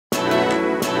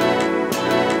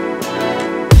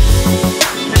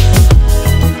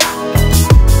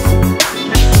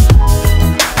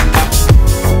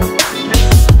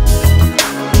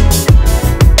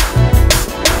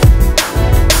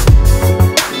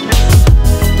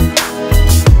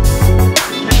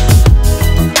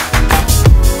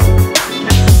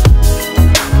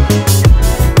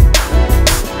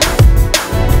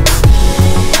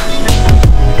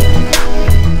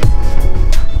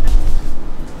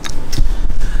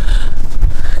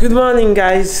Good morning,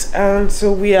 guys.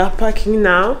 So we are packing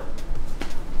now.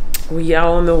 We are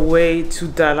on the way to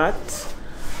Dalat.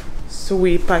 So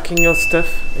we're packing our stuff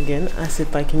again. I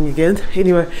said packing again.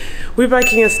 Anyway, we're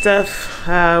packing our stuff.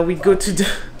 We go to the.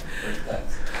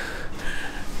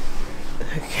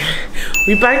 Okay.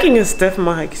 We're packing our stuff.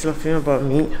 Marek is laughing about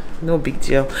me. No big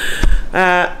deal.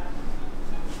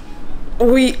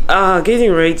 We are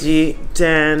getting ready.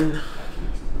 Then.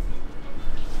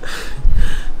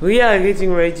 We are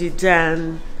getting ready,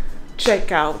 then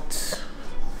check out,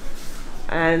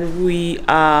 and we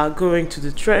are going to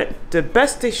the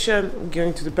bus station. We're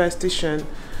going to the bus station,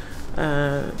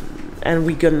 and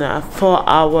we're gonna have 5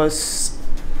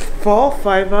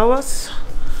 hours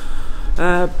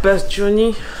bus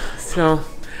journey. So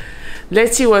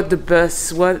let's see what the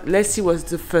bus let's see what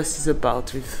the fuss is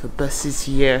about with the buses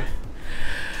here.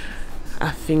 I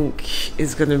think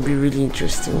it's gonna be really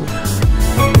interesting.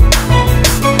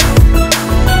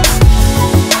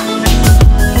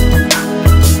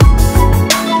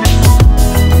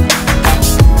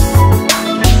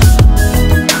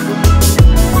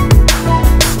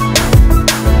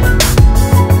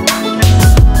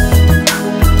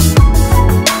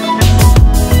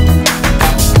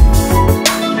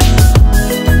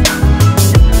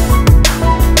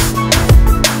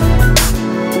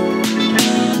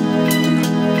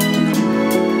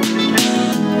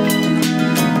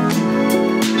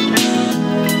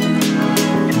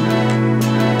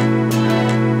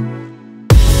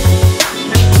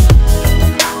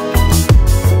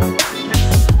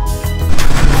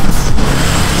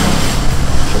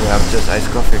 Just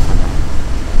iced coffee for now.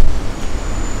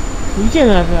 You can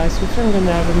have ice coffee. I'm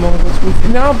gonna have a mango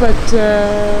smoothie now, but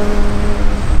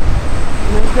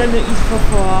we're gonna eat for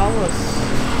 4 hours.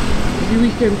 Maybe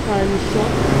we can find a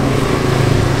shop.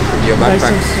 With your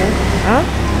backpacks? Huh?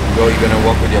 Go, you're gonna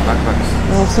walk with your backpacks?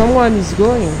 Well, someone is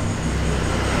going.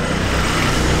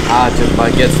 Just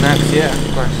get snacks, yeah,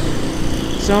 of course.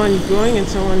 Someone is going and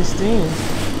someone is staying.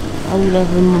 I will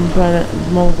have a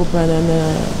mango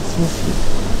banana smoothie.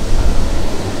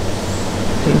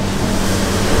 So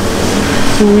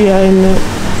we are in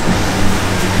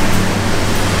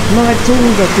Marek told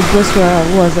me that the bus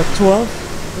was at 12.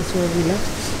 That's where we left.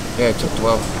 Yeah, it's at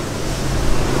 12.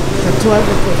 At 12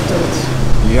 or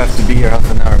 12:30. You have to be here half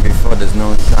an hour before, there's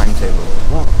no timetable.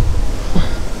 Wow.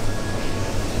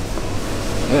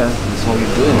 Yeah, that's how we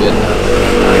do it.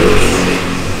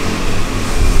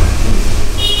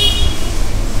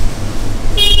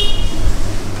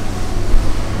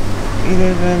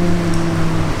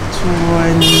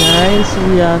 11:29, so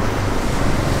we have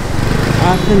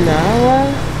half an hour.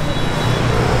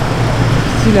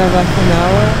 Still have half an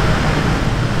hour.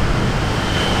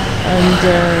 And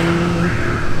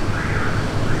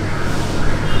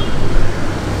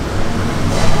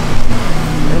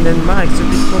then Mike's a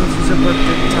bit confused about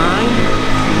the time.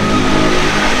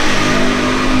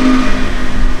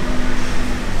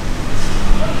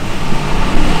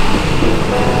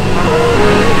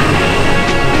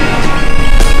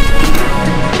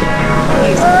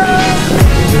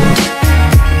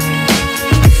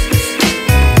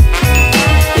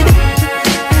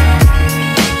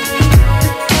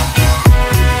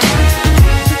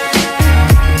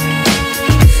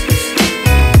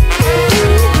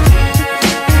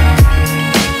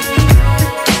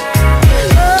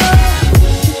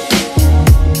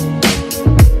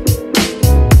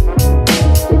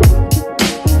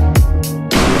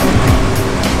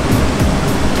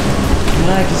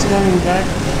 It's coming back.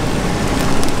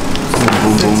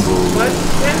 Boom, boom, boom. What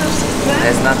kind of snack?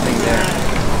 There's nothing there.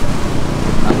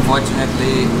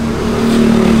 Unfortunately,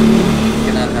 you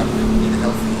cannot have eat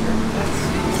healthy here.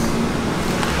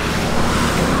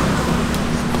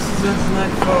 This is a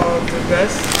snack for the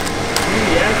bus.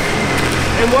 Yes.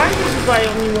 And why did you buy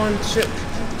only one Kit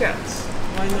Kat?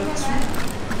 Why not two?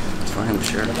 It's for him,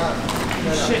 sure.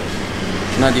 Shit.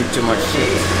 Not eat too much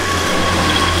shit.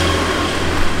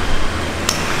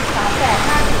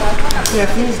 Yeah, I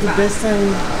think it's the best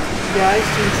time, guys,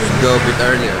 to Should go a bit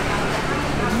earlier.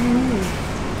 What do you mean?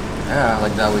 Yeah,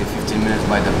 like that way, 15 minutes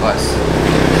by the bus.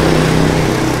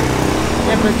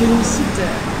 Yeah, but can you sit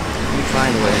there? You'll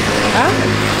find way. Huh?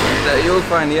 You'll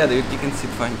find, yeah, you can sit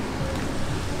fine.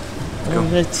 Oh,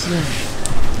 let's see.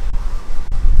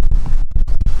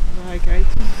 Like I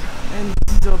think, and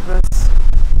this is our bus.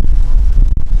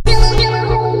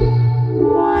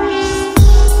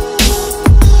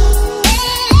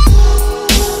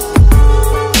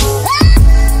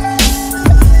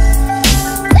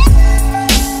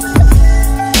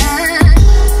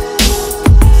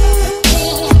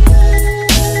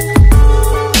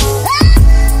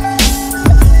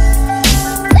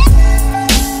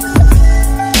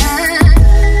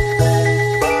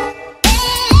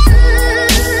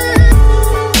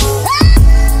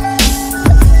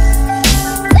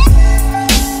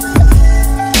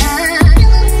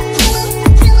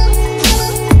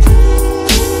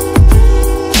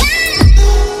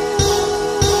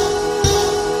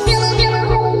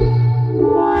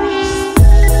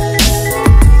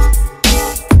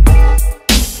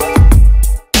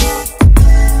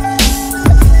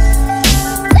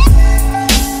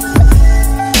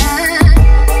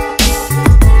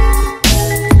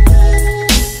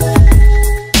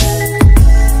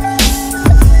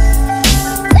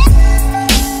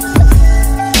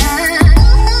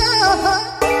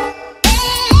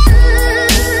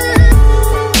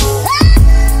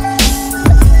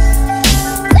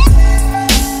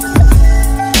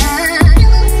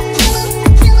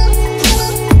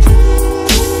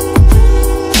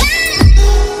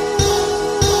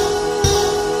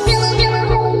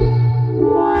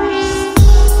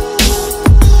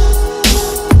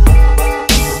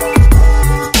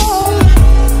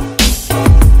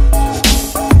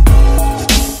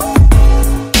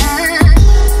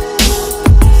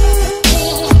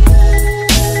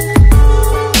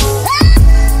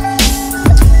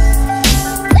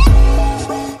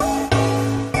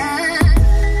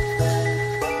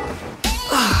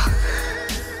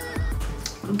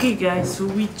 Hi, so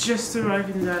we just arrived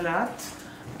in Dalat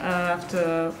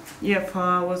after 4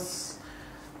 hours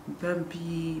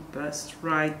bumpy bus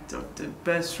ride. The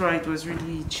bus ride was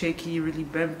really shaky, really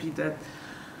bumpy, that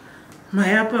my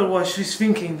Apple Watch is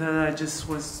thinking that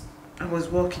I was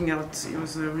walking out. It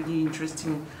was really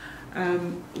interesting.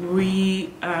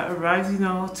 We arrived in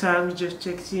our hotel, we just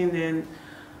checked in,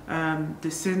 and the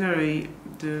scenery,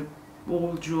 the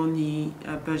whole journey,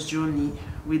 bus journey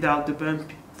without the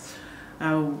bump,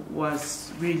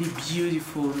 was really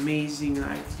beautiful, amazing,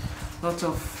 like lot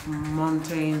of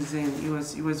mountains, and it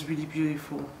was really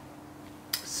beautiful.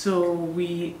 So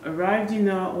we arrived in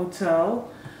our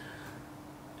hotel,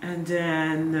 and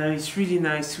then it's really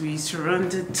nice. We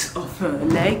surrounded of a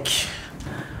lake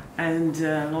and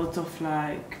a lot of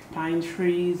like pine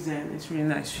trees, and it's really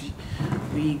nice.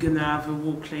 We're gonna have a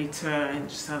walk later and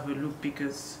just have a look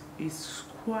because it's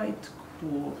quite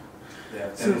cool. Yeah,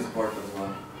 tennis court as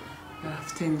well. I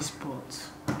have tennis courts.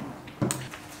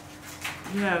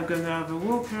 Yeah, we're gonna have a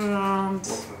walk around,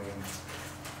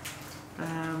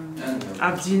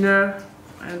 have dinner,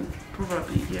 and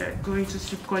probably going to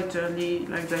sleep quite early.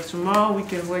 Like that tomorrow we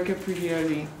can wake up really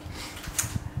early,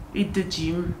 eat the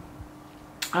gym,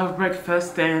 have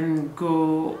breakfast, and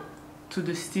go to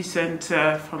the city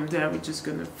center. From there we're just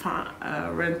gonna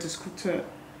rent a scooter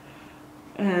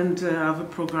and have a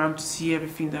program to see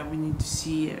everything that we need to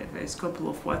see. There's a couple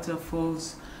of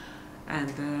waterfalls and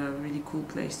a really cool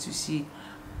place to see.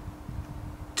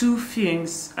 Two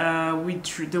things,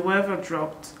 the weather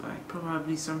dropped like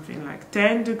probably something like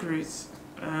 10 degrees.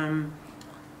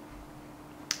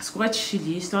 It's quite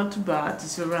chilly, it's not too bad,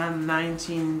 it's around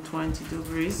 19-20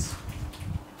 degrees.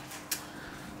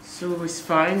 So it's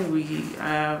fine, we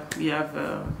have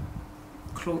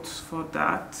clothes for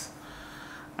that.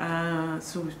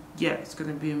 So yeah, it's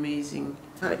gonna be amazing.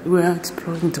 We're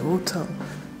exploring the hotel.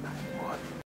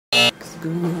 What's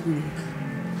going on?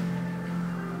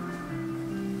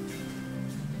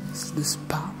 It's the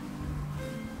spa.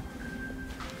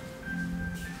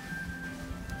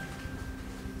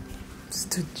 It's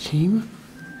the gym.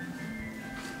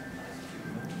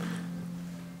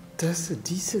 That's a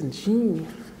decent gym.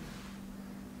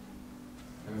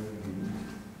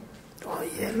 Oh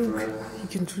yeah, look, you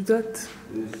can do that.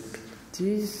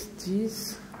 This.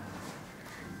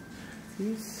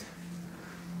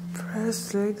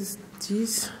 Press legs,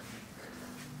 this.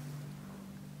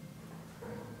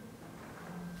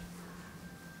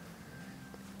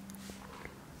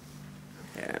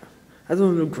 Yeah, I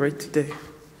don't look great today.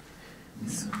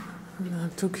 So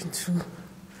I'm talking to.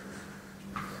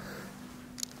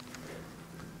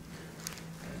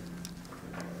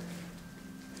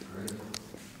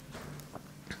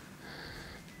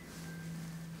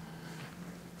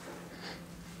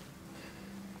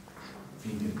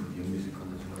 You can put your music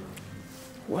on as well.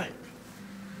 What?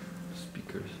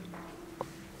 Speakers.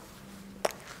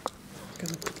 I'm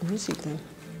gonna put music then.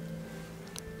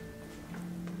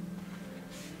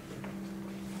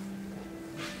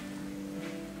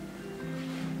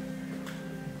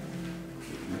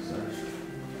 Massage.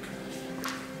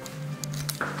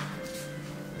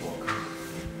 Walker.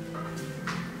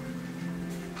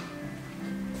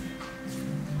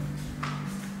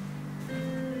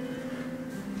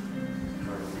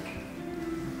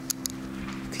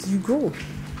 There you go.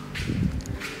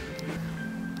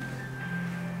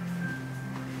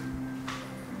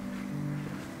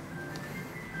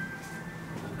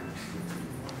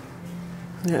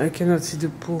 Yeah, I cannot see the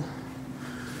pool.